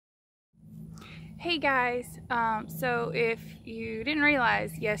Hey guys, so if you didn't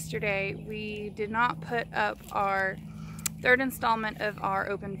realize, yesterday we did not put up our third installment of our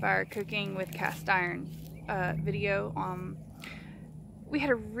open fire cooking with cast iron video. We had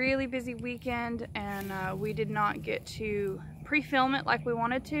a really busy weekend and we did not get to pre-film it like we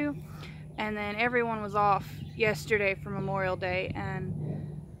wanted to, and then everyone was off yesterday for Memorial Day,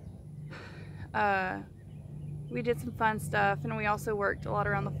 and we did some fun stuff, and we also worked a lot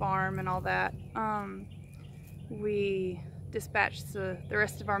around the farm and all that. We dispatched the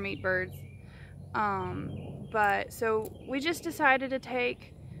rest of our meat birds. But so we just decided to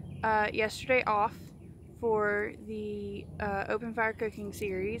take yesterday off for the open fire cooking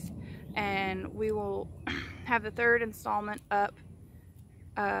series, and we will have the third installment up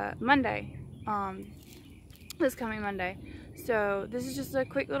Monday, this coming Monday. So this is just a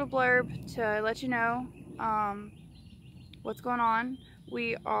quick little blurb to let you know what's going on.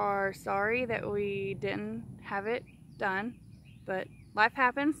 We are sorry that we didn't have it done, but life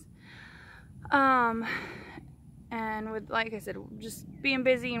happens. And with, like I said, just being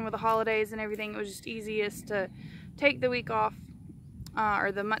busy and with the holidays and everything, it was just easiest to take the week off,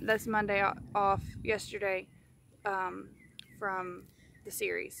 or this Monday off yesterday, from the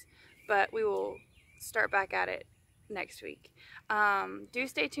series. But we will start back at it next week. Do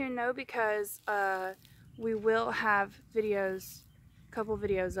stay tuned though, because we will have videos, a couple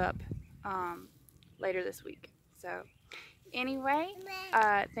videos up later this week. So anyway,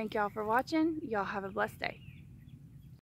 thank y'all for watching. Y'all have a blessed day.